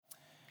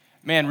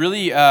Man,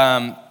 really,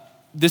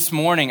 this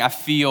morning I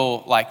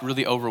feel like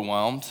really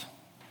overwhelmed.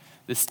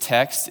 This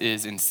text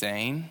is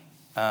insane.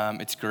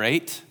 It's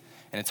great,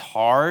 and it's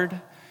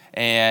hard,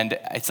 and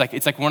it's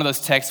like one of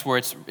those texts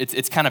where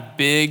it's kind of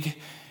big,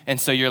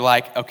 and so you're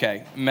like,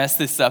 okay, mess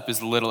this up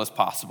as little as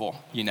possible.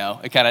 You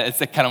know, it's kind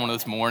of one of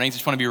those mornings. I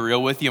just want to be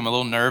real with you. I'm a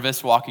little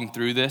nervous walking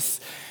through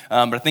this,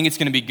 but I think it's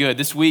going to be good.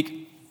 This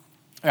week,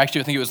 actually,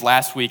 I think it was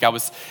last week, I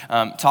was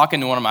talking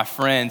to one of my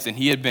friends, and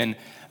he had been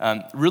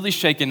really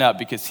shaken up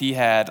because he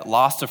had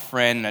lost a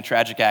friend in a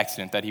tragic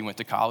accident that he went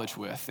to college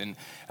with. And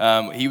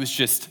he was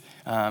just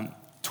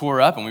tore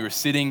up, and we were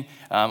sitting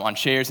on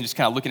chairs and just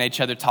kind of looking at each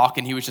other,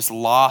 talking. He was just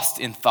lost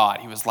in thought.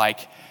 He was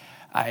like,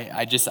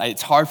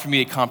 it's hard for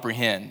me to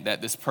comprehend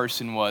that this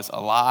person was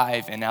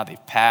alive and now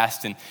they've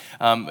passed. And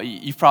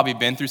you've probably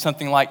been through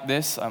something like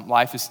this.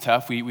 Life is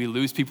tough. We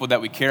lose people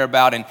that we care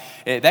about, and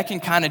that can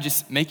kind of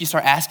just make you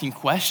start asking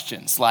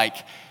questions like,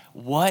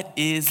 what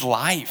is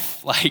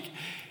life?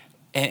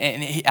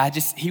 And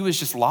he was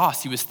just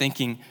lost. He was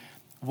thinking,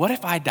 what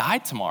if I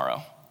died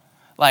tomorrow?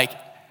 Like,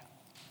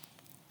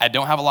 I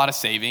don't have a lot of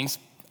savings.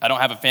 I don't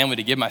have a family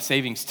to give my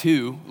savings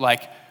to.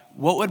 Like,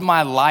 what would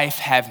my life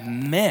have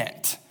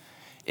meant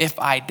if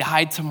I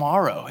died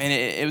tomorrow? And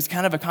it was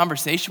kind of a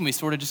conversation we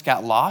sort of just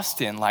got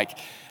lost in, like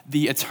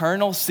the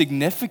eternal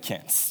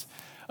significance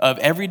of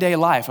everyday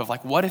life, of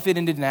like, what if it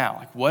ended now?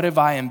 Like, what have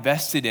I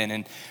invested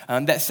in?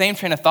 And that same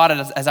train of thought,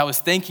 as I was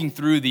thinking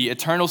through the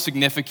eternal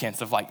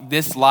significance of like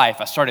this life,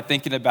 I started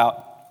thinking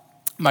about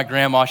my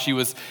grandma. She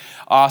was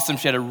awesome.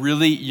 She had a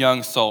really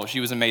young soul. She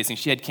was amazing.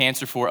 She had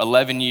cancer for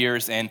 11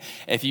 years, and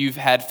if you've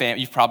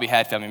probably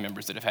had family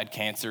members that have had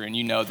cancer, and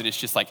you know that it's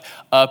just like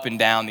up and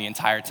down the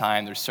entire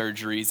time. There's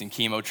surgeries and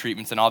chemo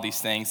treatments and all these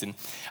things. And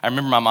I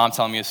remember my mom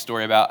telling me a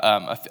story about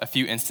a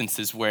few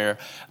instances where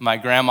my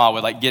grandma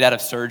would like get out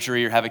of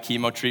surgery or have a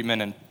chemo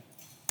treatment, and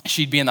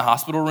she'd be in the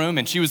hospital room,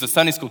 and she was a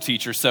Sunday school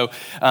teacher. So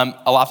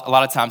a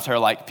lot of times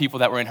people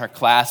that were in her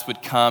class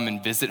would come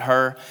and visit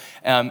her.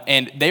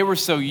 And they were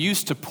so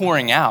used to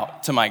pouring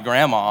out to my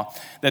grandma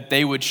that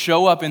they would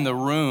show up in the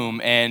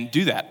room and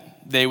do that.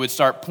 They would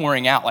start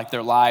pouring out like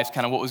their lives,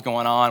 kind of what was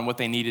going on, what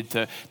they needed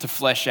to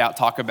flesh out,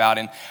 talk about.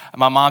 And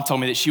my mom told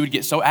me that she would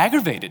get so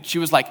aggravated. She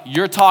was like,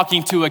 you're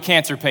talking to a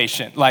cancer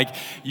patient. Like,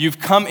 you've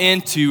come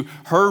into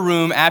her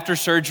room after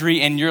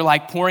surgery and you're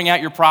like pouring out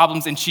your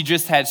problems, and she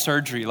just had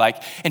surgery.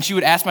 Like, and she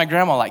would ask my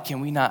grandma, like, can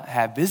we not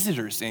have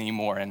visitors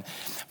anymore? And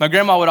my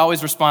grandma would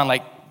always respond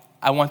like,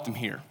 I want them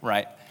here,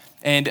 right?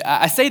 And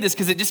I say this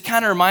because it just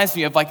kind of reminds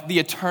me of like the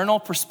eternal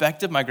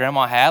perspective my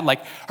grandma had.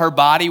 Like, her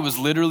body was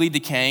literally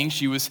decaying.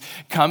 She was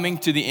coming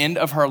to the end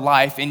of her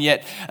life. And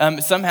yet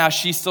somehow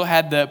she still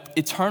had the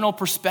eternal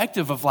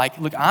perspective of like,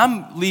 look,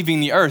 I'm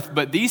leaving the earth,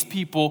 but these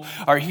people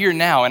are here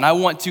now, and I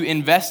want to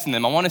invest in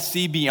them. I want to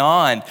see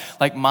beyond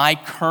like my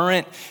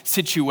current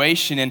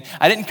situation. And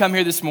I didn't come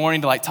here this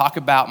morning to like talk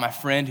about my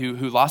friend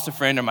who lost a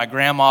friend or my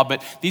grandma,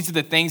 but these are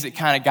the things that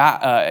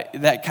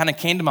kind of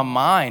came to my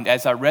mind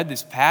as I read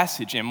this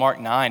passage in Mark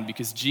 9,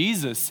 because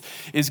Jesus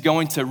is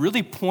going to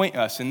really point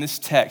us in this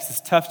text, this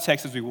tough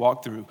text as we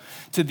walk through,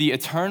 to the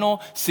eternal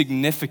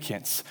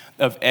significance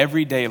of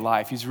everyday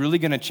life. He's really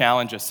going to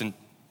challenge us, and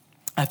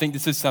I think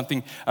this is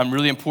something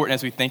really important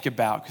as we think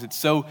about, because it's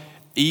so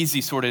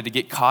easy sort of to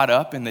get caught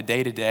up in the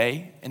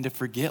day-to-day and to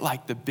forget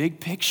like the big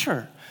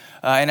picture.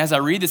 And as I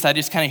read this, I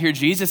just kind of hear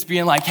Jesus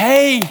being like,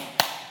 hey,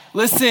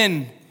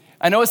 listen,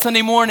 I know it's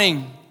Sunday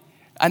morning.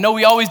 I know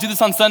we always do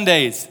this on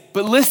Sundays,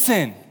 but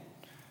listen.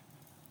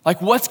 Like,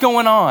 what's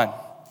going on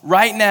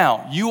right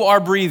now? You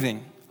are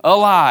breathing,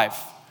 alive,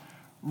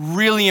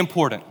 really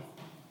important,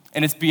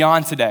 and it's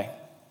beyond today.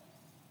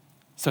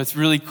 So it's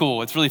really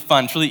cool. It's really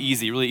fun. It's really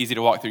easy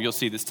to walk through. You'll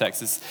see this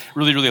text. It's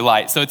really, really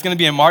light. So it's going to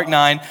be in Mark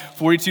 9,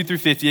 42 through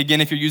 50. Again,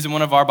 if you're using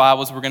one of our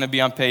Bibles, we're going to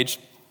be on page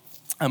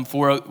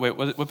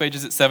what page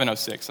is it?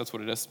 706. That's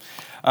what it is.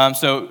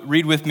 So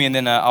read with me, and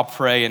then I'll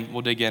pray, and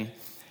we'll dig in.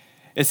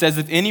 It says,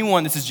 if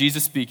anyone, this is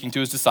Jesus speaking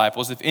to his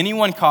disciples, if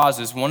anyone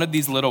causes one of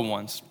these little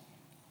ones,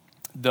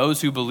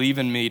 those who believe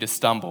in me, to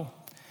stumble,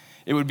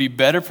 it would be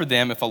better for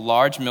them if a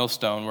large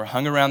millstone were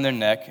hung around their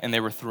neck and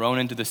they were thrown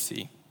into the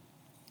sea.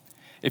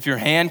 If your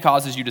hand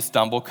causes you to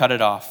stumble, cut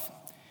it off.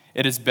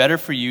 It is better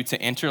for you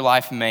to enter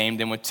life maimed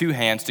than with 2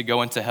 hands to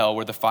go into hell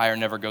where the fire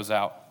never goes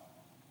out.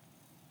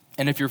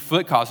 And if your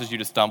foot causes you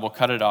to stumble,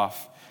 cut it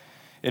off.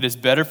 It is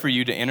better for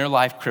you to enter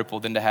life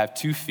crippled than to have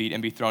 2 feet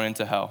and be thrown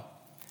into hell.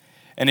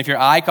 And if your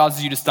eye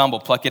causes you to stumble,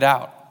 pluck it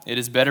out. It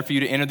is better for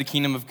you to enter the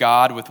kingdom of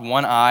God with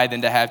 1 eye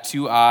than to have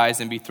 2 eyes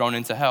and be thrown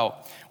into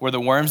hell, where the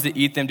worms that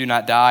eat them do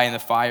not die and the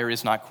fire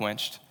is not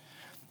quenched.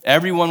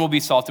 Everyone will be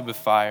salted with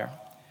fire.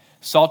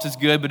 Salt is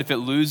good, but if it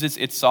loses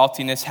its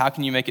saltiness, how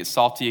can you make it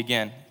salty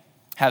again?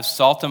 Have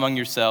salt among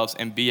yourselves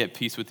and be at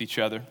peace with each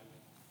other.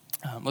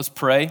 Let's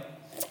pray,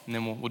 and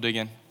then we'll dig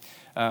in.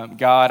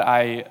 God,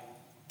 I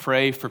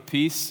pray for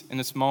peace in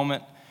this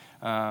moment,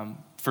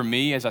 for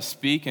me as I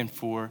speak, and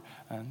for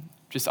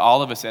just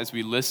all of us as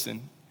we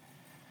listen.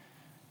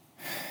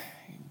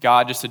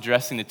 God, just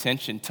addressing the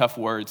tension, tough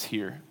words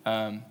here.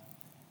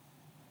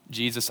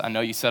 Jesus, I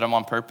know you said them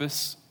on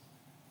purpose.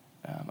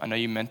 I know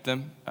you meant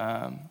them.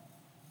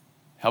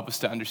 Help us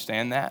to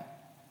understand that.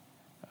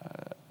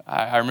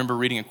 I remember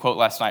reading a quote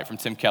last night from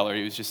Tim Keller.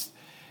 He was just,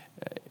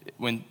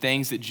 when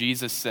things that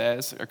Jesus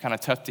says are kind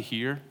of tough to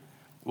hear,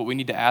 what we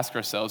need to ask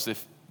ourselves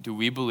do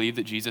we believe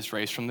that Jesus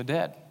raised from the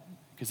dead?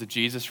 Because if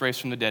Jesus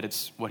raised from the dead,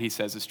 it's what he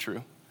says is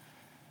true.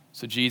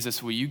 So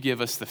Jesus, will you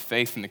give us the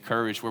faith and the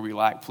courage where we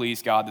lack,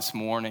 please, God, this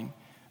morning,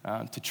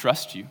 to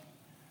trust you,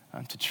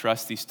 to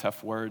trust these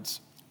tough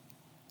words.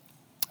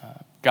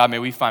 God, may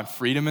we find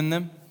freedom in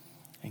them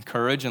and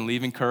courage, and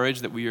leave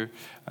encouraged that we are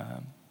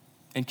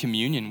in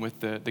communion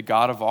with the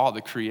God of all,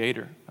 the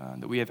Creator,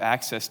 that we have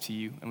access to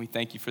you, and we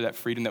thank you for that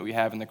freedom that we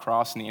have in the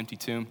cross and the empty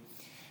tomb.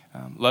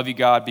 Love you,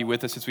 God. Be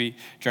with us as we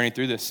journey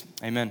through this.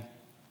 Amen.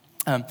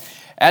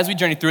 As we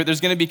journey through it,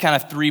 there's going to be kind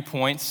of 3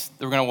 points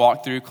that we're going to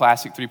walk through,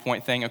 classic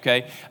 3-point thing,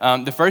 okay?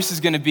 The first is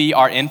going to be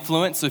our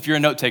influence. So if you're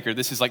a note taker,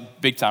 this is like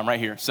big time right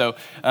here. So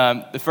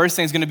the first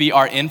thing is going to be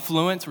our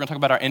influence. We're going to talk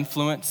about our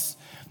influence.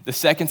 The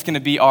second is going to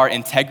be our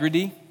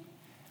integrity.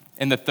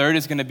 And the third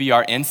is going to be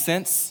our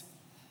incense.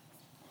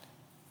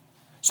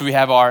 So we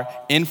have our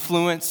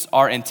influence,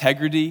 our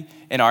integrity,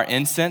 and our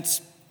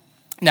incense.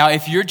 Now,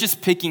 if you're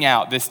just picking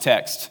out this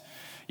text,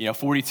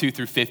 42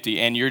 through 50,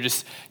 and you're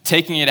just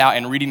taking it out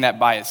and reading that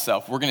by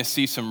itself, we're going to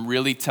see some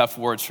really tough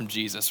words from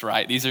Jesus,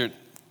 right? These are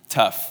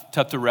tough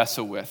to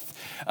wrestle with.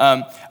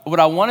 What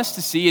I want us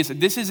to see is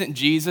that this isn't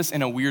Jesus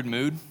in a weird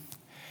mood.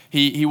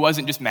 He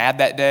wasn't just mad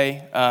that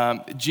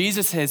day.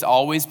 Jesus has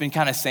always been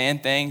kind of saying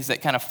things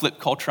that kind of flip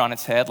culture on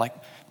its head, like,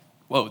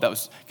 whoa, that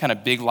was kind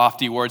of big,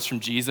 lofty words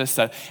from Jesus.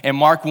 In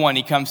Mark 1,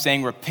 he comes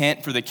saying,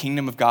 repent, for the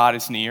kingdom of God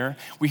is near.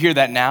 We hear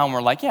that now, and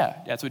we're like, yeah,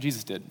 that's what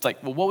Jesus did. It's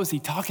like, well, what was he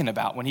talking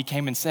about when he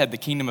came and said, the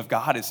kingdom of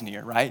God is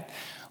near, right?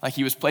 Like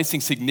he was placing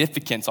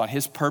significance on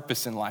his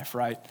purpose in life,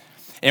 right?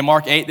 In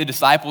Mark 8, the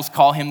disciples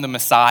call him the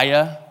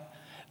Messiah,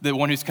 the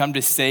one who's come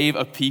to save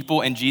a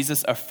people, and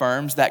Jesus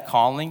affirms that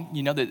calling,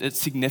 that it's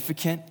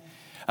significant.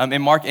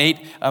 In Mark 8,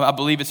 I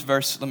believe it's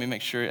let me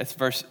make sure, it's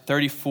verse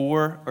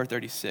 34 or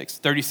 36.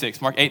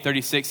 36, Mark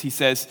 8:36, he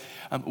says,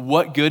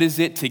 what good is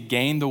it to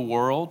gain the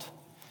world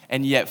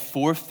and yet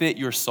forfeit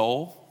your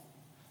soul?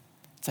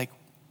 It's like,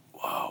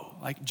 whoa,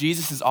 like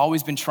Jesus has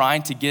always been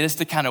trying to get us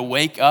to kind of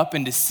wake up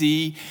and to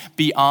see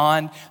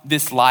beyond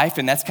this life,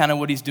 and that's kind of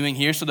what he's doing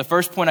here. So the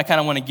first point I kind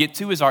of want to get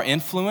to is our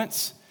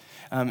influence.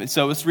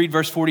 So let's read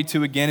verse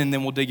 42 again, and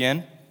then we'll dig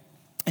in.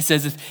 It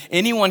says, if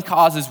anyone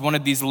causes one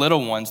of these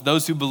little ones,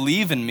 those who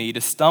believe in me, to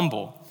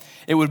stumble,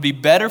 it would be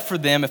better for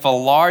them if a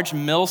large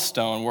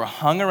millstone were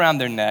hung around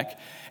their neck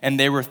and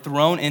they were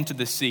thrown into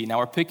the sea. Now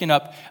we're picking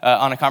up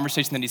on a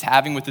conversation that he's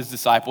having with his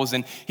disciples,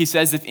 and he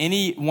says if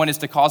anyone is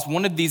to cause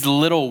one of these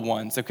little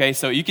ones, okay?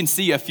 So you can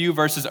see a few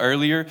verses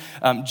earlier,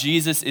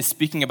 Jesus is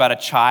speaking about a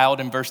child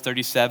in verse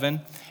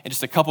 37, and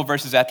just a couple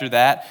verses after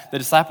that, the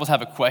disciples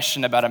have a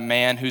question about a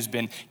man who's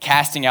been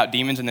casting out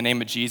demons in the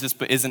name of Jesus,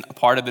 but isn't a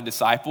part of the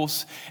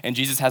disciples, and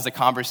Jesus has a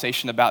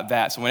conversation about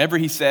that. So whenever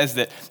he says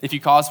that if you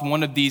cause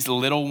one of these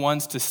little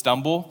ones to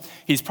stumble,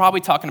 he's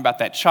probably talking about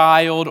that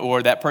child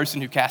or that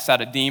person who casts out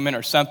a demon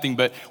or something.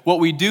 But what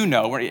we do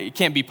know, you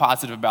can't be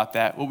positive about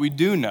that. What we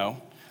do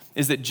know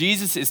is that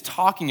Jesus is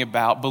talking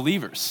about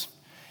believers.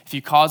 If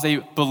you cause a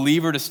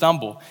believer to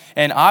stumble,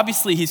 and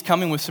obviously he's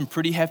coming with some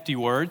pretty hefty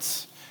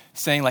words,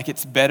 saying like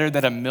it's better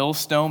that a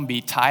millstone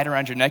be tied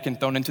around your neck and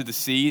thrown into the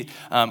sea.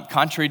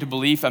 Contrary to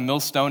belief, a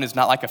millstone is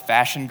not like a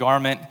fashion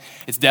garment.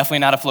 It's definitely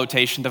not a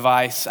flotation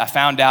device. I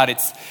found out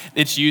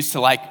it's used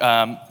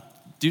to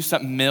do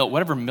something,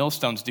 whatever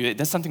millstones do. It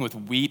does something with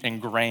wheat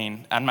and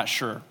grain. I'm not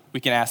sure. We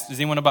can ask, does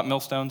anyone know about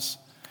millstones?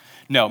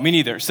 No, me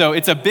neither. So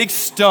it's a big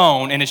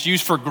stone and it's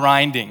used for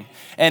grinding.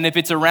 And if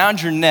it's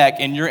around your neck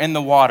and you're in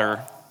the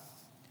water,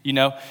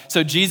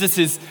 so Jesus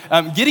is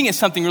getting at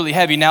something really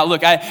heavy. Now,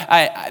 look,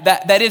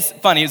 that is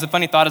funny. It was a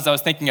funny thought as I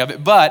was thinking of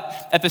it.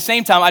 But at the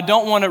same time, I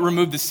don't want to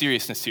remove the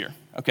seriousness here,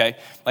 okay?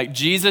 Like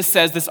Jesus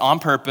says this on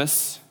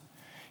purpose.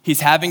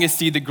 He's having us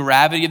see the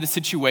gravity of the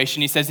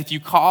situation. He says, if you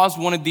cause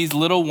one of these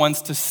little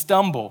ones to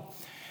stumble.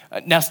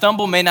 Now,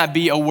 stumble may not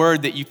be a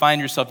word that you find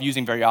yourself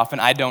using very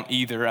often. I don't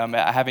either.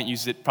 I haven't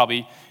used it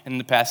probably in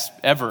the past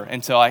ever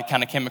until I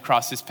kind of came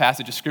across this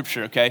passage of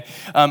scripture, okay?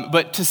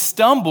 But to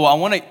stumble, I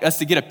want us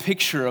to get a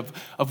picture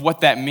of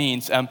what that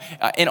means.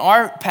 In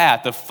our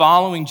path of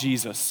following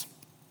Jesus,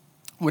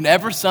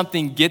 whenever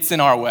something gets in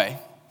our way,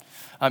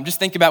 just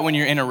think about when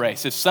you're in a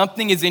race. If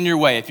something is in your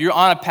way, if you're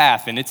on a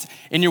path and it's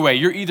in your way,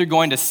 you're either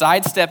going to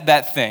sidestep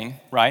that thing,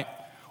 right?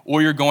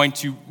 Or you're going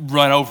to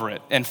run over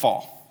it and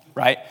fall,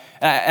 right?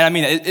 And I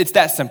mean, it's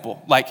that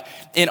simple. Like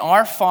in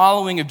our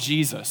following of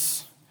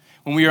Jesus,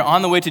 when we are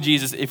on the way to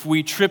Jesus, if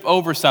we trip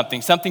over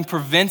something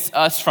prevents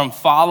us from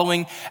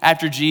following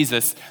after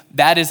Jesus,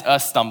 that is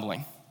us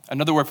stumbling.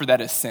 Another word for that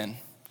is sin.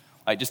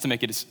 Like just to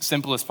make it as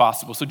simple as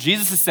possible. So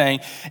Jesus is saying,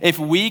 if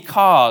we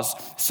cause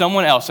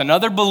someone else,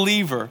 another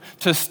believer,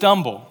 to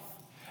stumble,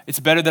 it's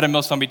better that a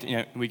millstone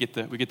be, we get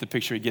the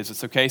picture he gives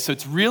us, okay? So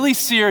it's really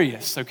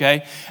serious,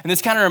 okay? And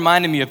this kind of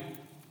reminded me of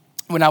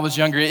when I was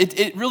younger.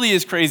 It really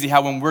is crazy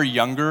how when we're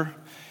younger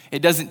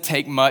It doesn't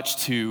take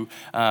much to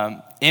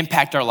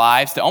impact our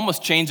lives, to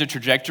almost change the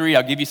trajectory.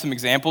 I'll give you some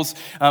examples.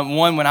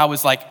 One, when I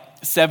was like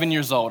 7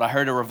 years old, I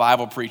heard a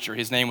revival preacher.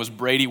 His name was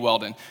Brady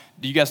Weldon.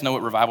 Do you guys know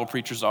what revival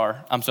preachers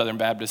are? I'm Southern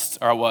Baptist,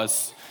 or I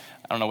was.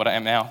 I don't know what I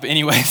am now. But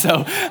anyway,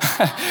 so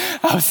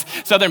I was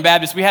Southern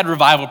Baptist. We had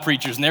revival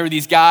preachers, and there were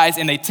these guys,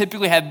 and they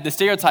typically had, the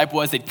stereotype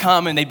was they'd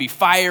come and they'd be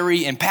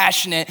fiery and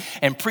passionate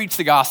and preach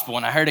the gospel.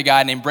 And I heard a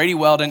guy named Brady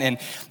Weldon, and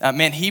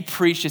man, he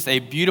preached just a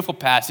beautiful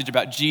passage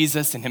about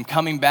Jesus and him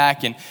coming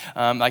back and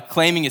like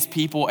claiming his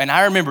people. And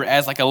I remember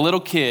as like a little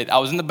kid, I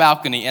was in the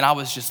balcony, and I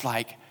was just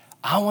like,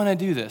 I want to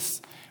do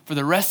this. For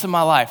the rest of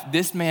my life,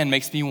 this man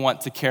makes me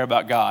want to care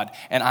about God,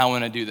 and I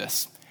want to do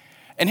this.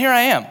 And here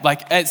I am,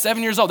 like at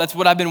 7 years old, that's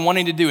what I've been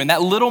wanting to do. And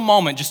that little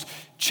moment just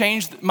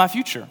changed my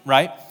future,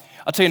 right?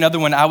 I'll tell you another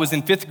one. I was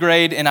in 5th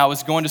grade and I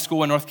was going to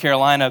school in North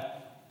Carolina,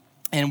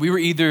 and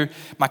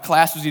my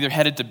class was either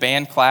headed to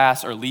band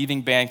class or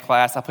leaving band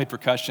class. I played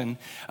percussion,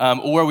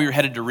 or we were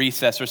headed to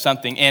recess or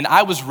something. And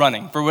I was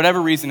running. For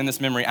whatever reason in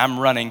this memory, I'm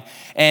running.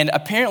 And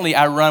apparently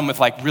I run with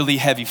like really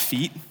heavy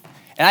feet.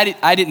 And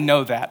I didn't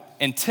know that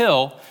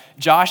until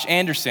Josh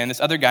Anderson, this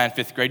other guy in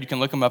 5th grade, you can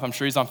look him up, I'm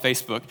sure he's on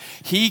Facebook,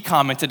 he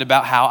commented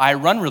about how I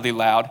run really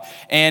loud,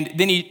 and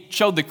then he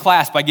showed the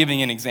class by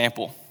giving an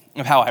example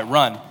of how I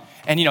run.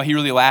 And he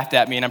really laughed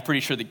at me, and I'm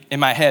pretty sure that in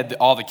my head that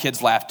all the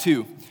kids laughed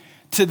too.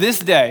 To this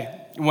day,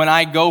 when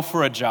I go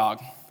for a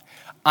jog,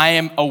 I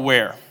am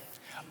aware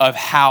of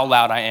how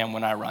loud I am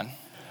when I run.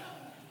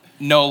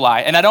 No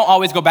lie. And I don't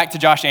always go back to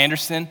Josh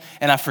Anderson,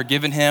 and I've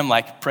forgiven him,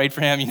 like prayed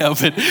for him,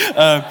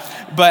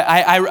 but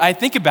I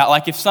think about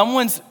like if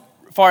someone's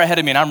far ahead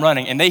of me and I'm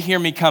running and they hear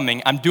me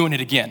coming, I'm doing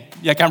it again.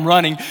 Like I'm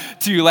running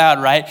too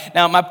loud, right?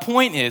 Now, my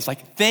point is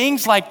like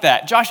things like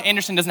that. Josh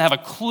Anderson doesn't have a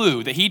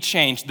clue that he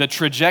changed the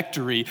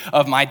trajectory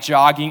of my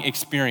jogging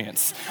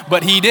experience,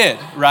 but he did,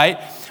 right?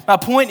 My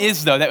point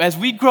is though, that as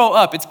we grow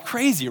up, it's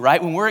crazy,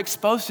 right? When we're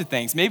exposed to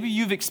things, maybe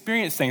you've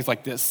experienced things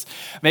like this.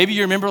 Maybe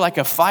you remember like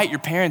a fight your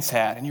parents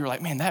had and you were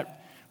like, man,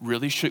 that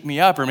really shook me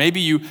up. Or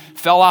maybe you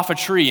fell off a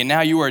tree and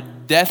now you are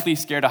deathly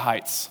scared of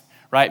heights.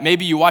 Right?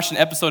 Maybe you watched an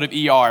episode of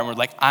ER and were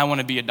like, I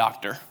want to be a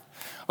doctor.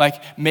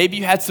 Like maybe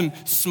you had some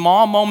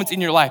small moments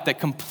in your life that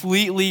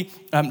completely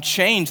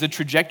changed the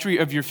trajectory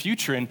of your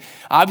future. And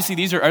obviously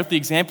these are earthly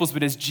examples,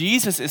 but as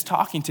Jesus is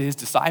talking to his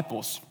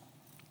disciples,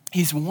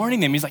 he's warning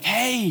them. He's like,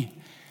 hey,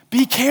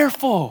 be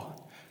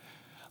careful.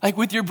 Like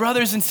with your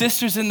brothers and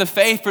sisters in the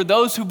faith, for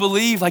those who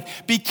believe, like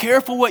be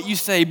careful what you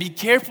say. Be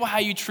careful how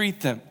you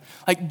treat them.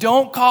 Like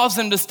don't cause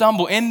them to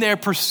stumble in their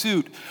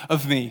pursuit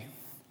of me.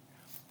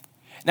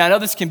 Now, I know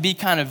this can be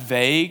kind of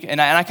vague, and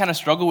I kind of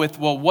struggle with,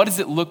 well, what does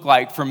it look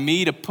like for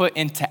me to put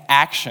into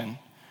action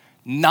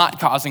not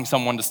causing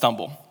someone to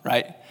stumble,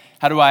 right?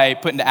 How do I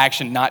put into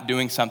action not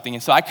doing something?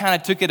 And so I kind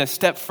of took it a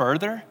step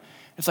further.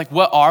 It's like,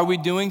 what are we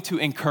doing to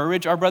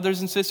encourage our brothers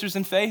and sisters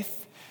in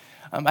faith?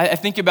 I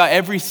think about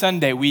every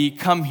Sunday we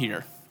come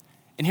here,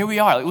 and here we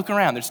are. Like, look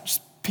around. There's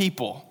just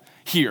people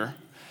here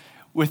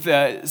with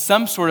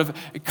some sort of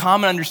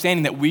common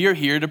understanding that we are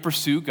here to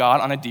pursue God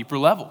on a deeper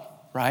level,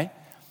 right?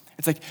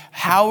 It's like,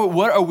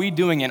 what are we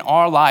doing in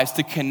our lives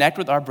to connect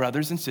with our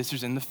brothers and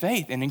sisters in the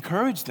faith and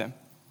encourage them?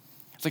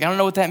 It's like, I don't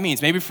know what that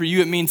means. Maybe for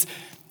you it means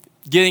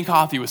getting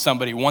coffee with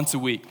somebody once a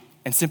week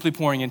and simply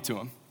pouring into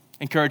them,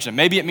 encourage them.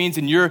 Maybe it means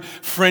in your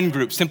friend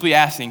group simply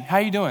asking, how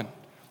are you doing?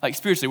 Like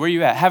spiritually, where are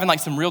you at? Having like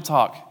some real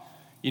talk,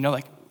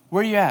 like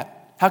where are you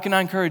at? How can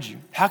I encourage you?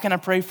 How can I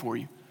pray for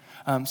you?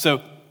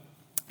 So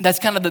that's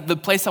kind of the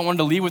place I wanted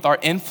to leave with our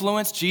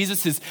influence.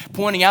 Jesus is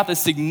pointing out the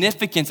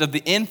significance of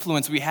the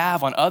influence we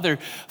have on other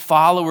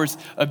followers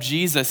of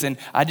Jesus. And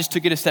I just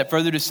took it a step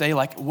further to say,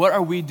 like, what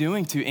are we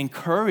doing to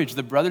encourage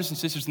the brothers and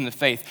sisters in the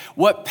faith?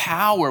 What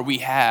power we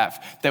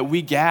have that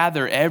we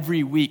gather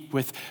every week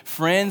with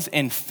friends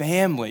and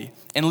family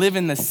and live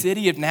in the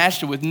city of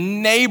Nashville with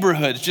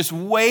neighborhoods just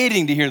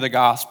waiting to hear the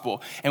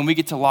gospel. And we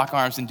get to lock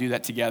arms and do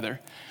that together.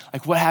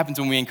 Like what happens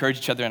when we encourage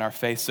each other in our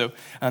faith? So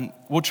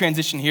we'll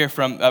transition here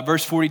from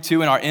verse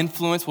 42 and our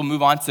influence. We'll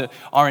move on to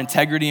our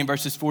integrity in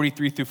verses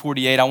 43 through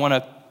 48. I want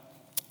to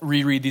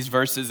reread these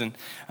verses and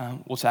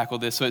we'll tackle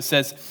this. So it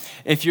says,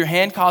 if your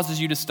hand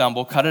causes you to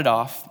stumble, cut it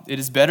off. It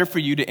is better for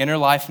you to enter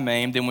life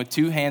maimed than with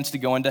 2 hands to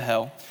go into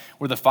hell,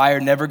 where the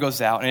fire never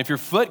goes out. And if your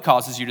foot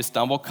causes you to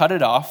stumble, cut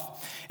it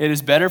off. It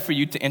is better for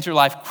you to enter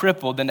life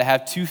crippled than to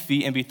have 2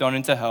 feet and be thrown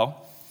into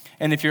hell.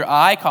 And if your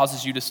eye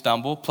causes you to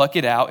stumble, pluck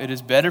it out. It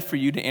is better for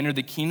you to enter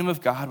the kingdom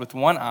of God with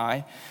 1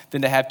 eye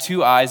than to have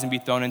 2 eyes and be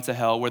thrown into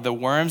hell, where the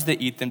worms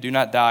that eat them do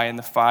not die and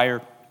the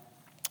fire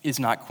is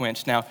not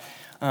quenched. Now,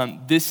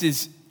 this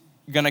is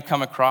going to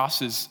come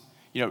across as,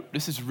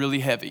 this is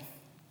really heavy.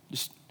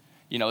 Just,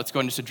 let's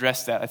go and just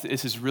address that.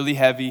 This is really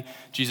heavy.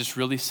 Jesus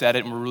really said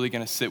it, and we're really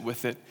going to sit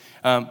with it.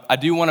 I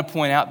do want to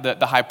point out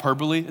that the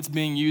hyperbole that's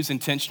being used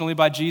intentionally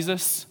by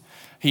Jesus.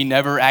 He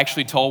never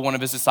actually told one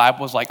of his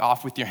disciples, like,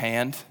 off with your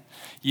hand.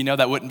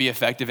 That wouldn't be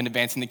effective in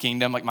advancing the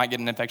kingdom, like might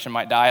get an infection,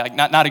 might die. Like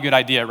not a good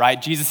idea,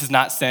 right? Jesus is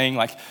not saying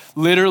like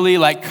literally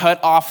like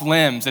cut off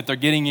limbs that they're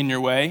getting in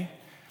your way.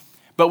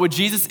 But what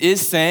Jesus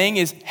is saying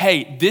is,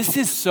 hey, this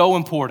is so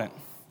important.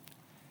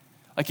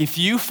 Like, if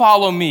you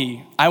follow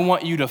me, I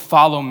want you to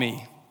follow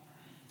me.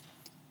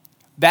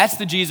 That's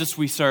the Jesus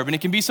we serve. And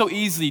it can be so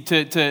easy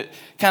to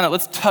kind of,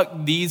 let's tuck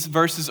these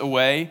verses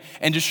away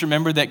and just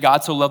remember that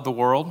God so loved the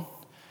world.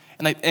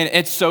 And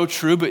it's so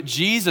true, but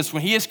Jesus,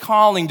 when he is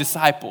calling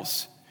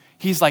disciples,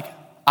 he's like,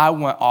 I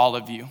want all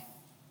of you,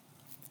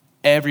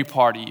 every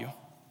part of you.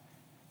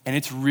 And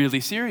it's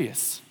really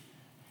serious.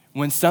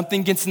 When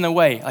something gets in the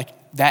way, like,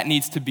 that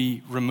needs to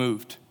be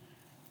removed,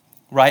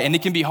 right? And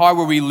it can be hard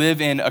where we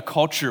live in a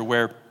culture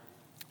where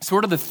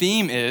sort of the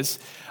theme is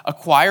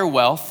acquire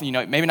wealth,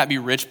 maybe not be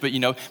rich, but,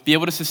 be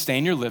able to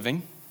sustain your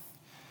living,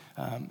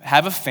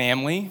 have a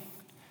family,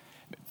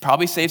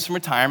 probably save some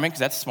retirement because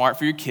that's smart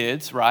for your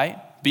kids, right?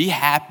 Be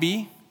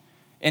happy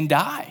and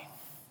die.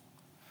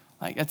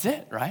 Like, that's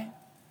it, right?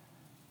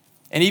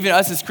 And even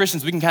us as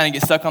Christians, we can kind of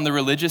get stuck on the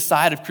religious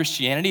side of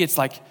Christianity. It's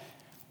like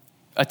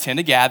attend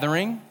a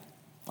gathering,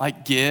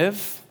 like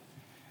give,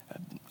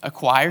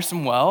 acquire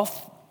some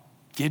wealth,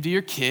 give to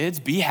your kids,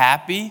 be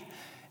happy,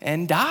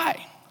 and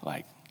die.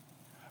 Like,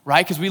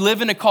 right? Because we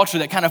live in a culture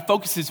that kind of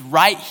focuses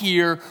right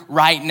here,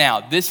 right now.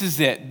 This is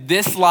it.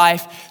 This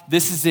life,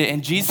 this is it.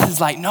 And Jesus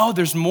is like, no,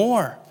 there's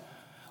more.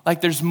 Like,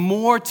 there's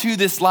more to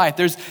this life.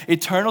 There's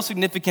eternal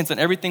significance in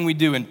everything we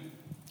do. And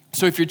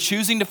so if you're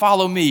choosing to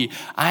follow me,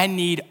 I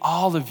need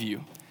all of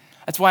you.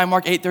 That's why in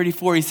Mark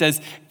 8:34, he says,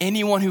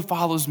 anyone who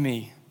follows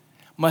me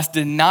must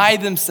deny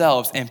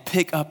themselves and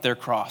pick up their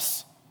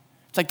cross.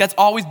 It's like that's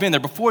always been there.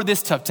 Before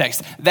this tough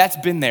text, that's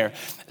been there.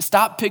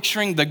 Stop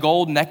picturing the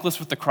gold necklace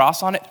with the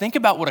cross on it. Think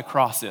about what a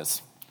cross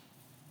is.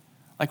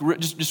 Like,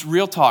 just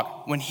real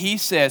talk. When he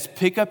says,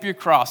 pick up your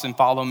cross and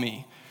follow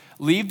me,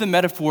 leave the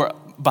metaphor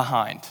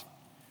behind.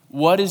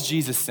 What is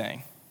Jesus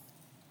saying?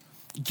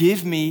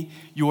 Give me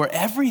your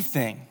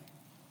everything.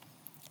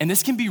 And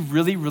this can be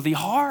really, really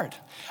hard.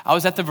 I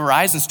was at the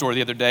Verizon store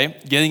the other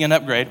day getting an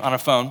upgrade on a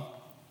phone,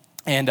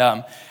 and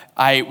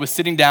I was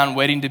sitting down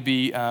waiting to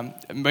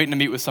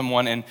meet with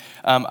someone, and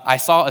I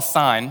saw a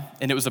sign,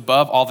 and it was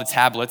above all the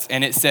tablets,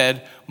 and it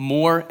said,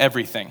 more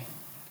everything.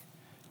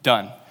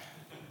 Done.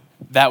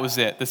 That was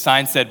it. The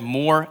sign said,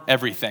 more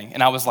everything.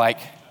 And I was like,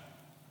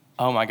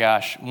 oh my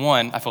gosh.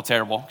 One, I feel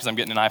terrible because I'm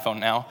getting an iPhone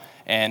now,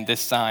 and this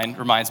sign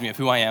reminds me of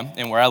who I am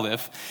and where I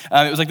live.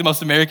 It was like the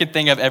most American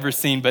thing I've ever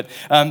seen, but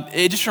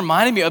it just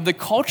reminded me of the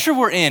culture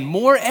we're in.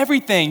 More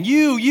everything.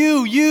 You.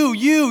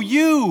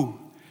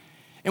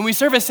 And we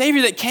serve a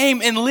Savior that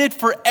came and lived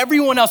for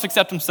everyone else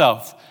except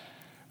himself,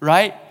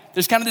 right?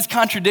 There's kind of this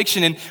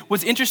contradiction. And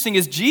what's interesting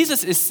is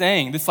Jesus is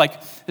saying this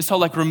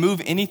whole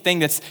remove anything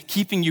that's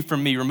keeping you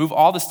from me, remove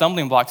all the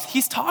stumbling blocks.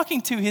 He's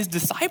talking to his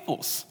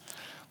disciples.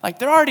 Like,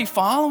 they're already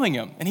following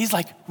him. And he's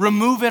like,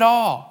 remove it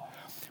all.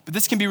 But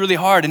this can be really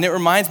hard. And it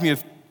reminds me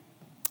of,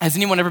 has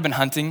anyone ever been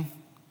hunting?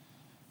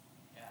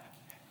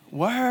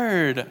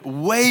 Word,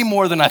 way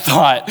more than I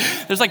thought.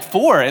 There's like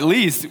 4 at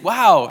least.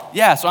 Wow.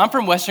 Yeah, so I'm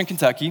from Western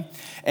Kentucky,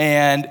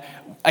 and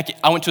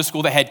I went to a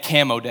school that had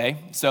camo day,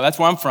 so that's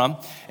where I'm from.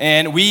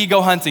 And we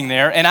go hunting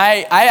there, and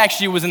I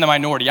actually was in the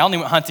minority. I only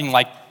went hunting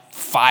like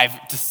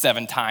 5 to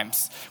 7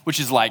 times, which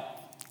is like,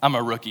 I'm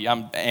a rookie.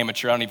 I'm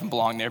amateur. I don't even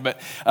belong there. But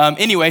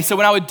anyway, so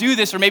when I would do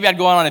this, or maybe I'd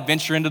go on an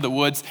adventure into the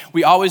woods,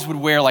 we always would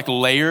wear like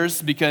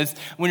layers, because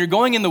when you're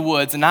going in the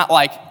woods, and not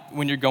like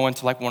when you're going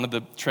to like one of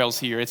the trails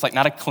here, it's like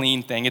not a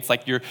clean thing. It's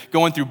like you're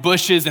going through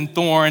bushes and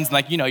thorns, and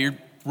like, you're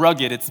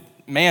rugged. It's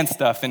man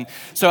stuff. And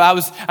so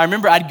I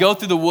remember I'd go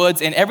through the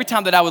woods, and every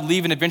time that I would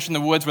leave an adventure in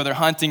the woods, whether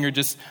hunting or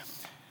just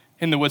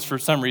in the woods for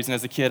some reason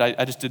as a kid,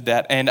 I just did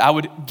that. And I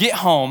would get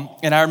home,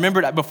 and I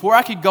remembered before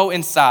I could go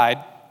inside,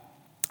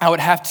 I would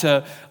have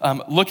to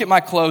look at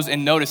my clothes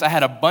and notice I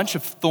had a bunch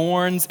of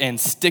thorns and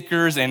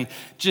stickers and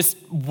just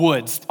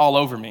woods all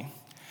over me.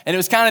 And it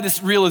was kind of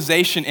this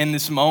realization in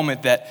this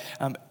moment that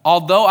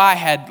although I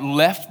had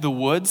left the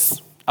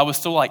woods, I was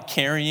still like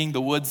carrying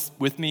the woods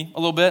with me a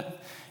little bit,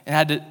 and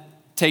had to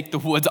take the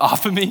woods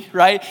off of me,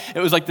 right? It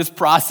was like this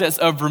process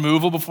of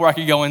removal before I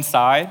could go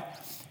inside.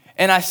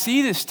 And I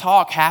see this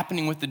talk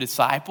happening with the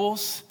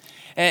disciples,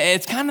 and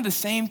it's kind of the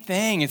same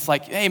thing. It's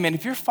like, hey man,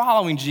 if you're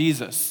following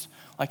Jesus,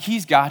 like,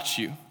 he's got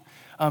you.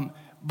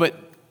 But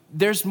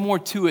there's more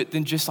to it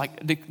than just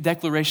like the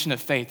declaration of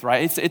faith,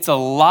 right? It's a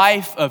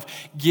life of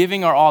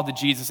giving our all to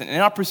Jesus. And in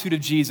our pursuit of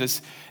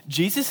Jesus,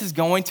 Jesus is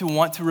going to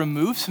want to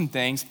remove some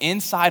things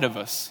inside of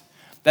us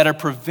that are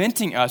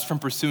preventing us from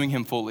pursuing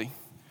him fully.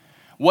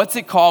 What's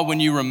it called when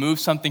you remove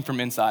something from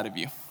inside of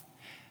you?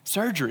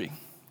 Surgery,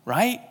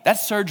 right?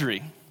 That's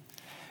surgery.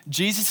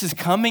 Jesus is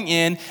coming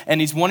in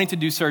and he's wanting to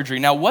do surgery.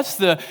 Now, what's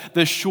the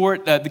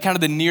short, the kind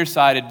of the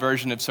nearsighted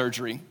version of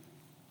surgery?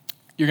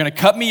 You're gonna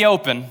cut me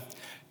open,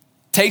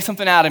 take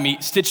something out of me,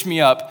 stitch me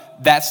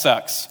up. That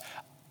sucks.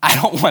 I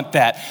don't want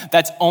that.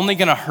 That's only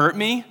gonna hurt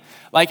me.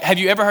 Like, have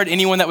you ever heard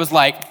anyone that was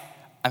like,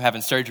 I'm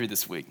having surgery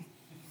this week?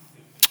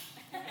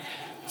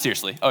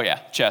 Seriously. Oh yeah,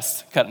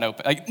 chest, cutting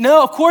open. Like,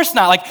 no, of course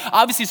not. Like,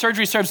 obviously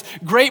surgery serves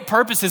great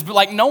purposes, but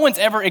like no one's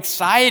ever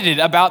excited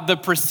about the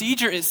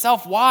procedure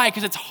itself. Why?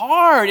 Because it's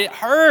hard, it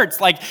hurts.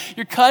 Like,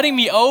 you're cutting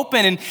me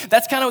open, and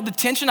that's kind of the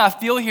tension I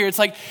feel here. It's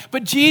like,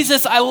 but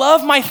Jesus, I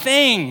love my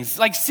things.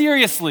 Like,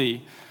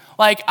 seriously.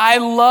 Like, I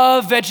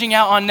love vegging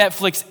out on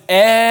Netflix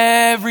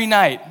every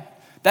night.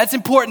 That's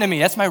important to me.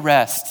 That's my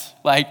rest.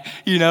 Like,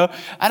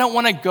 I don't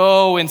want to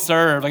go and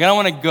serve. Like, I don't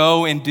want to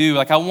go and do.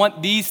 Like, I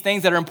want these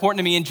things that are important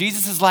to me. And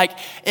Jesus is like,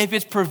 if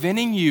it's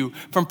preventing you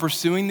from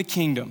pursuing the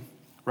kingdom,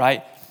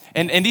 right?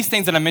 And these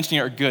things that I'm mentioning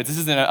are goods. This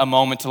isn't a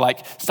moment to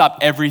like stop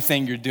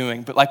everything you're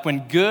doing. But like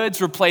when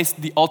goods replace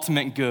the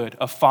ultimate good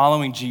of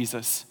following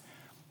Jesus,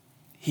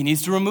 he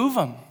needs to remove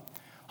them.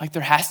 Like,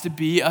 there has to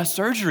be a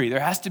surgery.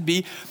 There has to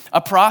be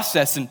a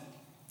process. And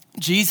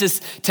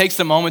Jesus takes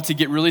a moment to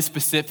get really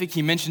specific.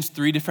 He mentions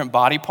 3 different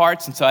body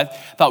parts, and so I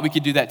thought we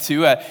could do that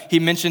too. He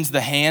mentions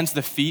the hands,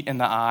 the feet, and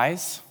the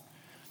eyes.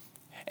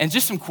 And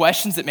just some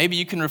questions that maybe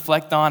you can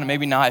reflect on, and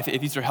maybe not. If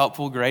these are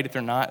helpful, great. If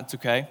they're not, it's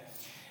okay.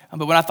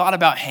 But when I thought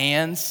about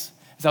hands,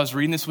 as I was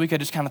reading this week, I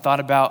just kind of thought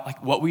about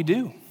like what we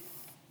do.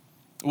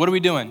 What are we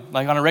doing?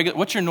 Like on a regular,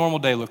 what's your normal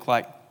day look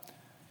like?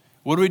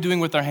 What are we doing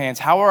with our hands?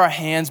 How are our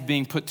hands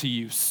being put to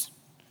use?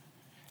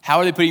 How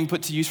are they being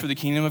put to use for the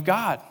kingdom of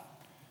God?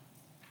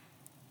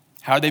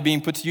 How are they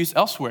being put to use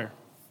elsewhere?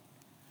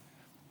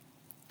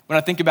 When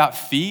I think about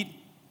feet,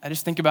 I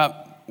just think about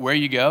where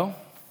you go,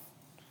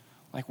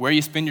 like where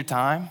you spend your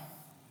time.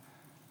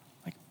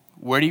 Like,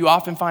 where do you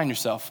often find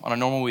yourself on a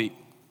normal week?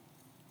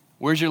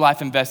 Where's your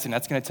life invested?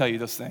 That's going to tell you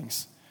those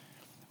things.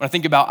 When I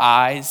think about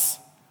eyes,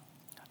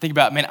 I think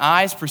about,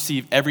 eyes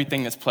perceive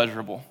everything that's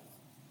pleasurable.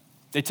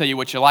 They tell you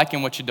what you like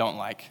and what you don't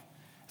like.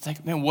 It's like,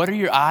 what are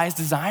your eyes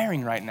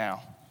desiring right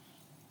now?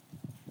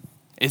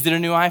 Is it a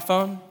new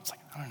iPhone? It's like,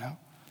 I don't know.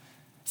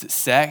 Is it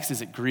sex?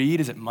 Is it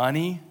greed? Is it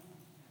money?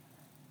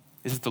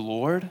 Is it the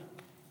Lord?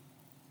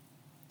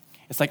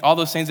 It's like all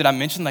those things that I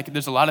mentioned, like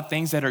there's a lot of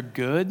things that are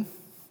good.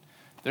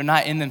 They're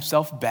not in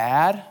themselves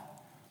bad,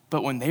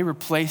 but when they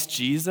replace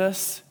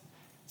Jesus,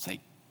 it's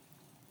like,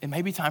 it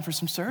may be time for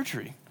some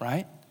surgery,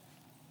 right?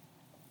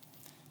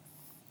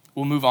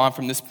 We'll move on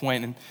from this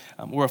point,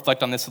 and we'll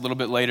reflect on this a little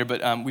bit later,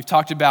 but we've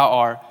talked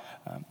about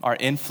our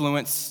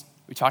influence.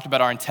 We talked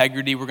about our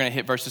integrity. We're going to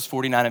hit verses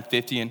 49 and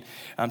 50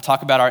 and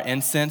talk about our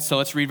incense. So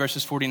let's read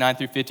verses 49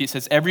 through 50. It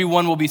says,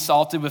 everyone will be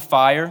salted with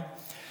fire.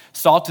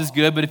 Salt is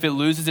good, but if it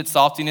loses its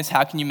saltiness,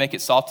 how can you make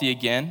it salty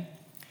again?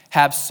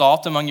 Have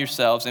salt among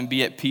yourselves and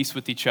be at peace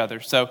with each other.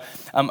 So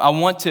I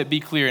want to be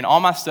clear. In all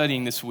my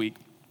studying this week,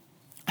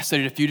 I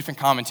studied a few different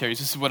commentaries.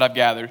 This is what I've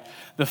gathered.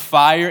 The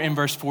fire in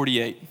verse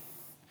 48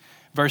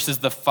 versus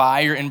the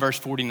fire in verse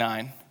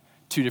 49,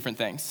 2 different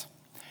things.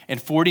 In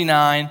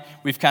 49,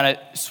 we've kind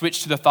of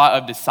switched to the thought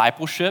of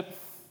discipleship.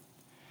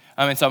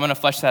 And so I'm going to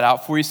flesh that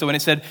out for you. So when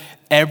it said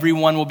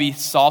everyone will be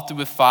salted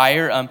with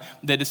fire,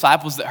 the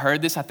disciples that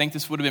heard this, I think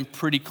this would have been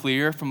pretty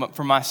clear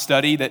from my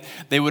study that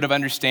they would have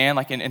understand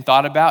and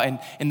thought about. And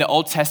in the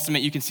Old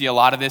Testament, you can see a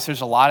lot of this.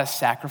 There's a lot of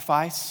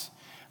sacrifice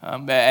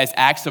as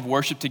acts of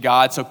worship to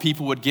God. So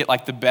people would get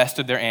like the best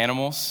of their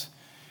animals.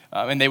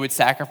 And they would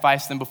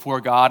sacrifice them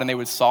before God, and they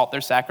would salt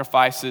their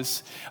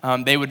sacrifices.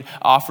 They would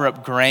offer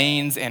up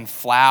grains and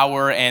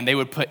flour, and they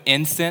would put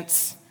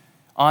incense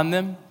on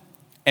them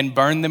and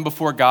burn them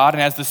before God.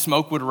 And as the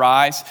smoke would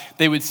rise,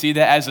 they would see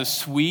that as a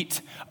sweet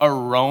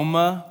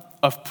aroma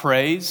of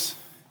praise.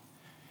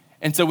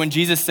 And so when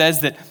Jesus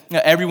says that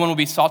everyone will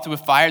be salted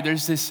with fire,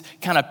 there's this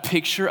kind of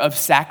picture of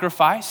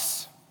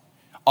sacrifice,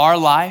 our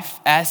life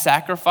as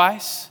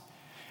sacrifice.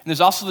 And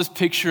there's also this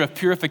picture of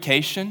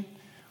purification.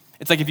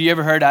 It's like if you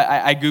ever heard,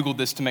 I Googled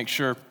this to make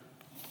sure.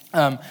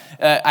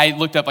 I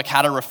looked up like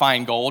how to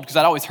refine gold because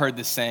I'd always heard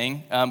this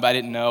saying, but I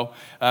didn't know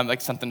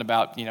like something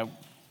about,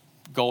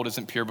 gold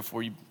isn't pure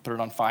before you put it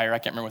on fire. I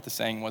can't remember what the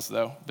saying was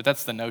though, but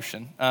that's the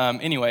notion.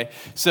 Anyway,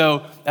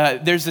 so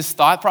there's this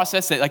thought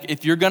process that like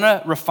if you're going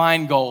to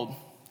refine gold,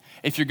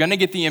 if you're going to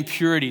get the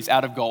impurities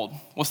out of gold,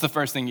 what's the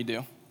first thing you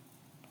do?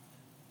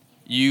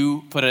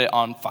 You put it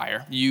on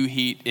fire. You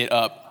heat it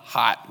up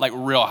hot, like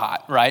real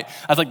hot, right?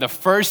 That's like the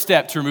first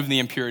step to remove the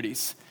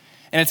impurities.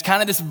 And it's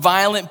kind of this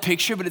violent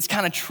picture, but it's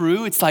kind of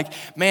true. It's like,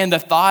 man, the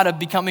thought of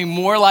becoming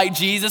more like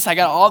Jesus, I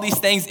got all these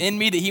things in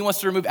me that he wants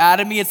to remove out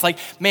of me. It's like,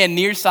 man,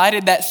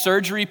 nearsighted, that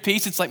surgery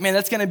piece, it's like, man,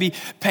 that's going to be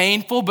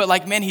painful, but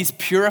like, man, he's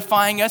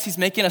purifying us. He's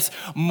making us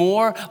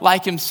more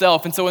like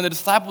himself. And so when the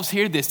disciples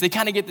hear this, they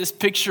kind of get this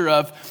picture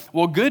of,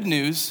 well, good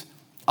news,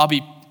 I'll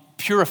be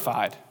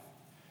purified.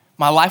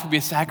 My life will be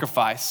a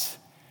sacrifice.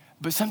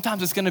 But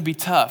sometimes it's going to be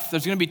tough.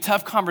 There's going to be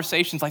tough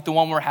conversations like the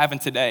one we're having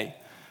today.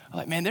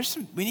 Like, man,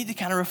 we need to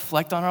kind of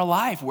reflect on our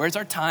life. Where's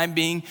our time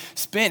being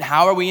spent?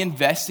 How are we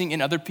investing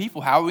in other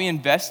people? How are we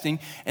investing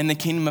in the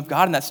kingdom of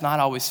God? And that's not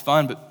always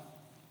fun. But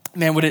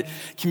man, what it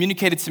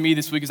communicated to me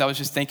this week is I was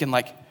just thinking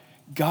like,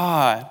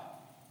 God,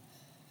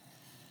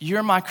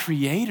 you're my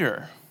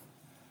creator.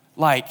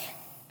 Like,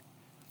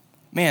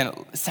 man,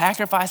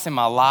 sacrificing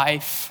my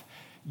life,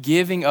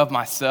 giving of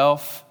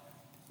myself,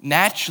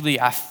 naturally,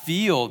 I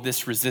feel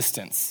this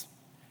resistance.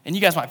 And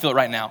you guys might feel it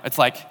right now. It's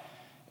like,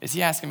 is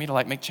he asking me to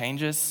like make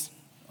changes?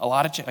 A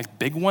lot of like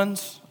big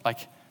ones,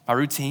 like my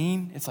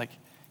routine? It's like,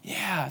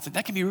 yeah, it's like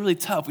that can be really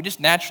tough. We just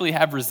naturally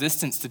have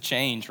resistance to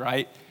change,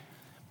 right?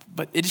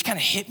 But it just kind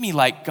of hit me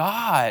like,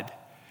 God,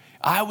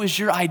 I was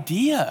your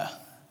idea.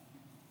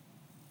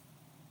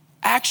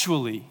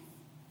 Actually,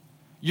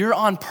 you're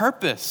on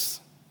purpose.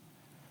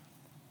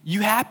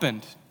 You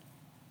happened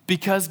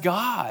because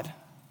God.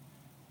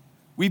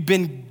 We've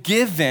been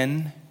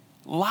given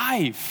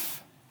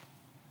life,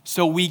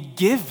 so we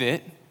give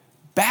it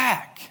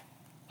back.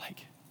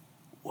 Like,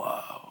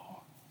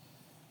 whoa,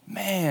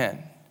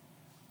 man.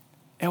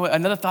 And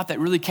another thought that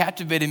really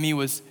captivated me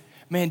was,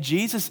 man,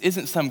 Jesus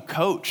isn't some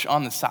coach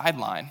on the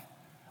sideline,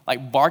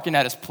 like barking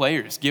at his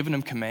players, giving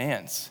them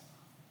commands.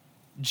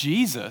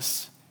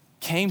 Jesus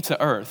came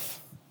to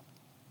earth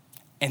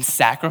and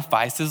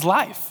sacrificed his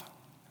life.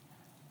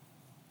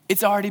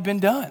 It's already been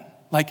done.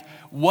 Like,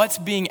 what's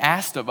being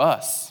asked of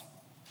us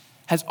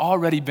has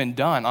already been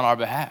done on our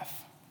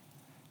behalf.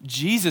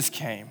 Jesus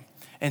came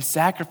and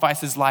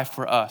sacrificed his life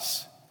for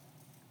us.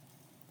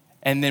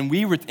 And then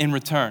we, in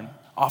return,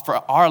 offer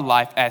our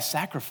life as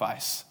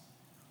sacrifice.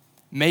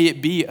 May it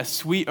be a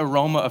sweet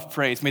aroma of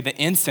praise. May the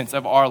incense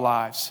of our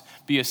lives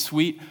be a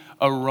sweet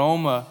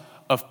aroma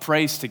of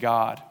praise to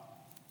God.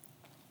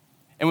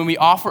 And when we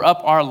offer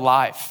up our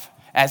life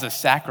as a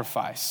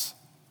sacrifice,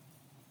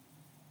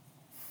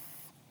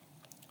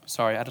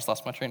 sorry, I just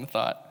lost my train of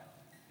thought.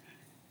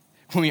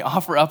 When we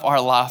offer up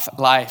our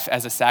life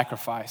as a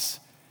sacrifice,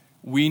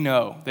 we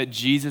know that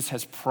Jesus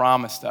has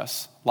promised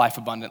us life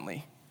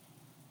abundantly.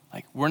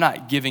 Like, we're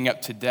not giving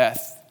up to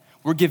death.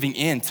 We're giving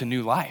in to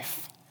new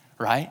life,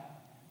 right?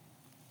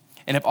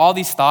 And if all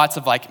these thoughts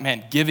of like,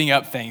 man, giving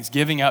up things,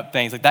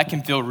 like that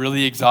can feel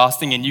really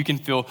exhausting and you can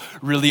feel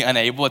really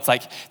unable. It's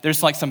like,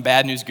 there's like some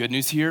bad news, good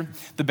news here.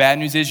 The bad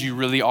news is you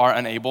really are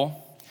unable.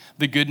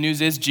 The good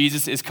news is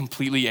Jesus is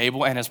completely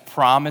able and has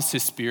promised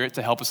his Spirit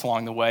to help us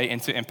along the way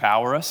and to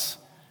empower us.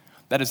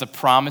 That is a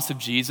promise of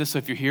Jesus. So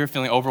if you're here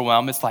feeling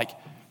overwhelmed, it's like,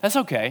 that's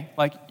okay.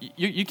 Like,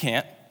 you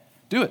can't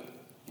do it.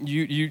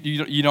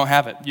 You don't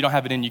have it. You don't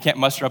have it in you. You can't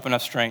muster up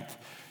enough strength.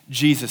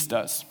 Jesus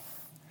does.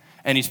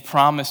 And he's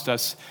promised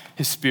us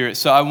his Spirit.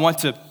 So I want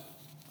to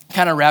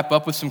kind of wrap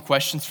up with some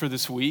questions for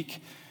this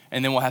week,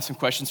 and then we'll have some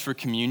questions for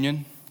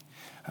communion.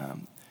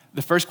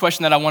 The first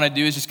question that I want to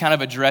do is just kind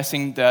of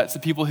addressing the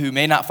people who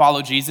may not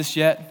follow Jesus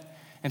yet.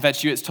 If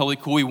that's you, it's totally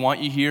cool. We want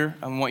you here.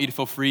 I want you to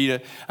feel free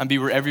to be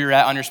wherever you're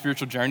at on your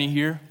spiritual journey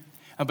here.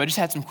 But I just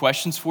had some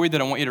questions for you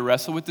that I want you to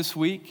wrestle with this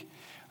week.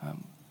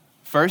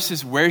 First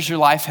is, where's your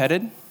life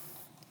headed?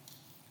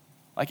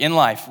 Like in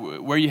life,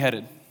 where are you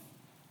headed?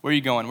 Where are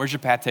you going? Where's your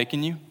path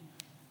taking you?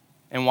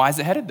 And why is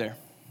it headed there?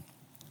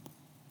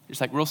 It's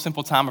like real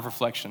simple time of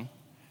reflection.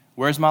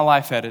 Where's my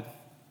life headed?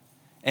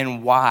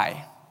 And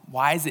why?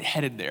 Why is it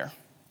headed there?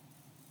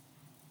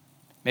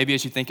 Maybe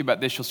as you think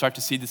about this, you'll start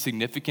to see the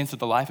significance of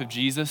the life of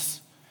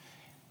Jesus.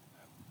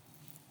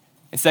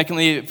 And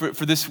secondly,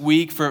 for this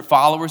week, for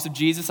followers of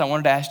Jesus, I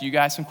wanted to ask you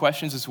guys some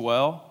questions as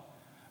well.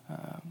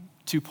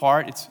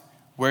 Two-part, it's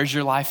where's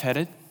your life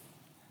headed?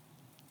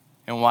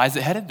 And why is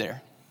it headed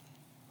there?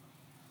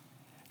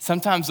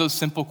 Sometimes those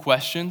simple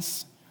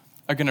questions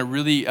are going to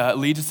really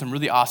lead to some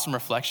really awesome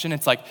reflection.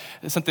 It's like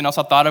something else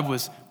I thought of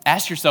was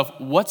ask yourself,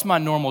 what's my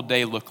normal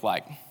day look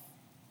like?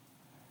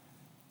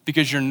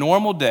 Because your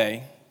normal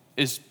day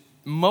is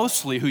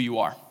mostly who you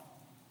are.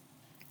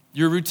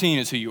 Your routine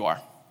is who you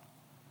are.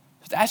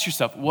 Just ask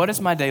yourself, what does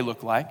my day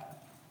look like?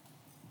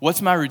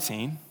 What's my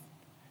routine?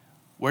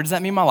 Where does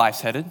that mean my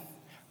life's headed?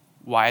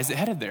 Why is it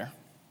headed there?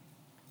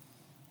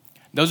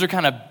 Those are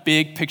kind of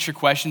big picture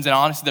questions, and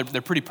honestly,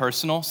 they're pretty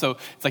personal. So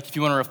it's like if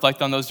you want to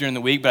reflect on those during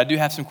the week, but I do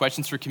have some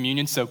questions for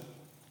communion. So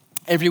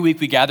every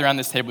week we gather around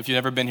this table. If you've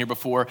never been here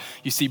before,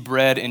 you see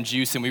bread and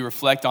juice, and we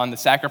reflect on the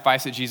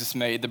sacrifice that Jesus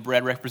made, the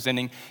bread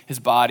representing his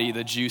body,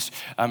 the juice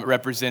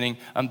representing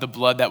the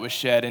blood that was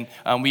shed.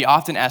 And we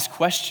often ask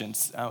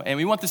questions, and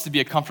we want this to be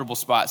a comfortable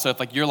spot. So if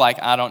like you're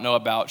like, I don't know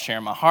about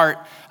sharing my heart,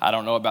 I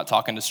don't know about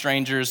talking to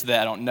strangers,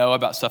 that I don't know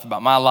about stuff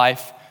about my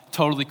life,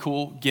 totally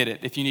cool, get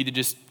it. If you need to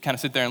just kind of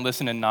sit there and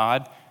listen and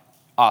nod,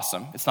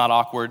 awesome. It's not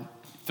awkward.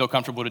 Feel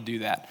comfortable to do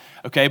that.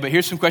 Okay, but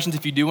here's some questions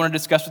if you do want to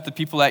discuss with the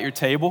people at your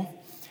table.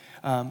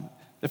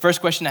 The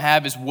first question I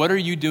have is, what are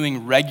you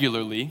doing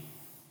regularly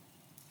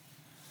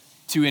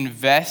to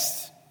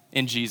invest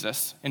in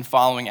Jesus and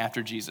following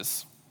after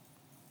Jesus?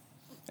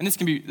 And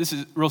this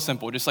is real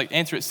simple. Just like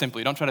answer it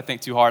simply. Don't try to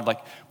think too hard.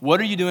 Like,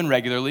 what are you doing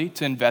regularly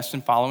to invest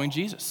in following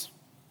Jesus?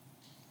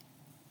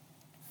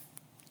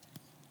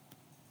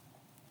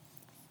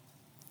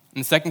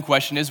 And the second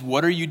question is,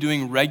 what are you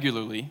doing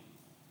regularly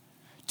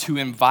to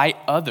invite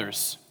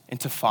others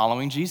into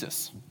following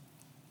Jesus?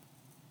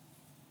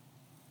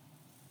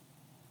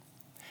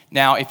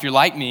 Now, if you're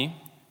like me,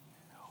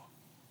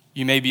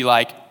 you may be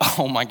like,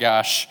 oh my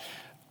gosh,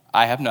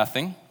 I have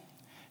nothing,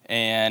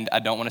 and I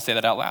don't want to say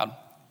that out loud.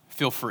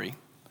 Feel free.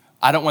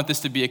 I don't want this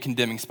to be a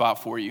condemning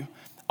spot for you.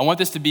 I want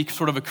this to be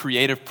sort of a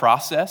creative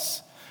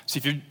process. So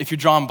if you're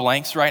drawing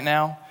blanks right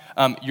now,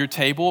 Your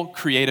table,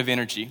 creative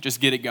energy. Just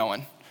get it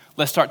going.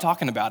 Let's start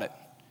talking about it.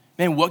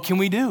 Man, what can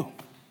we do?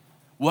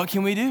 What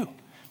can we do?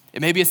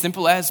 It may be as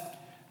simple as,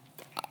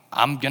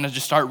 I'm going to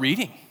just start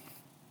reading.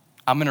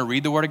 I'm going to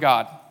read the Word of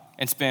God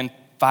and spend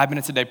 5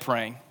 minutes a day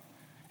praying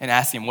and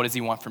asking him, what does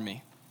he want from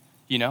me?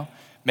 You know,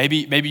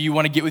 maybe you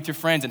want to get with your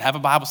friends and have a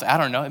Bible study. I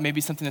don't know. It may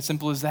be something as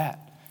simple as that.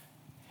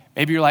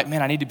 Maybe you're like,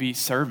 man, I need to be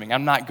serving.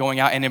 I'm not going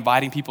out and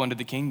inviting people into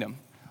the kingdom.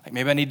 Like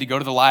maybe I need to go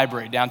to the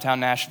library downtown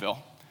Nashville,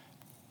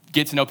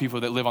 get to know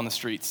people that live on the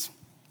streets.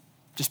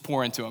 Just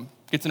pour into them.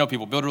 Get to know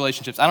people, build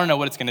relationships. I don't know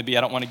what it's going to be.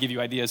 I don't want to give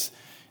you ideas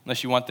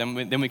unless you want them.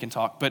 Then we can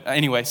talk. But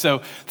anyway, so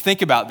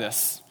think about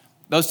this.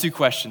 Those two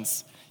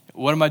questions.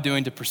 What am I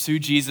doing to pursue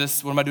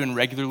Jesus? What am I doing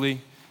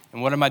regularly?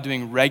 And what am I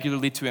doing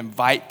regularly to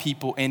invite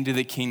people into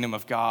the kingdom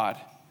of God?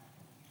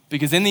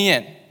 Because in the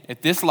end,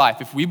 at this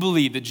life, if we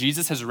believe that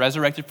Jesus has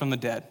resurrected from the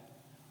dead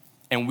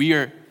and we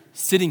are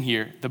sitting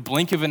here, the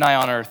blink of an eye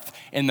on earth,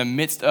 in the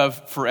midst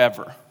of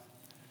forever,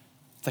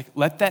 it's like,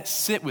 let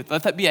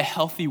that be a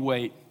healthy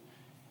weight.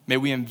 May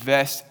we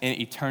invest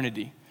in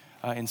eternity,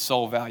 in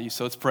soul value.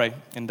 So let's pray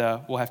and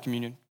we'll have communion.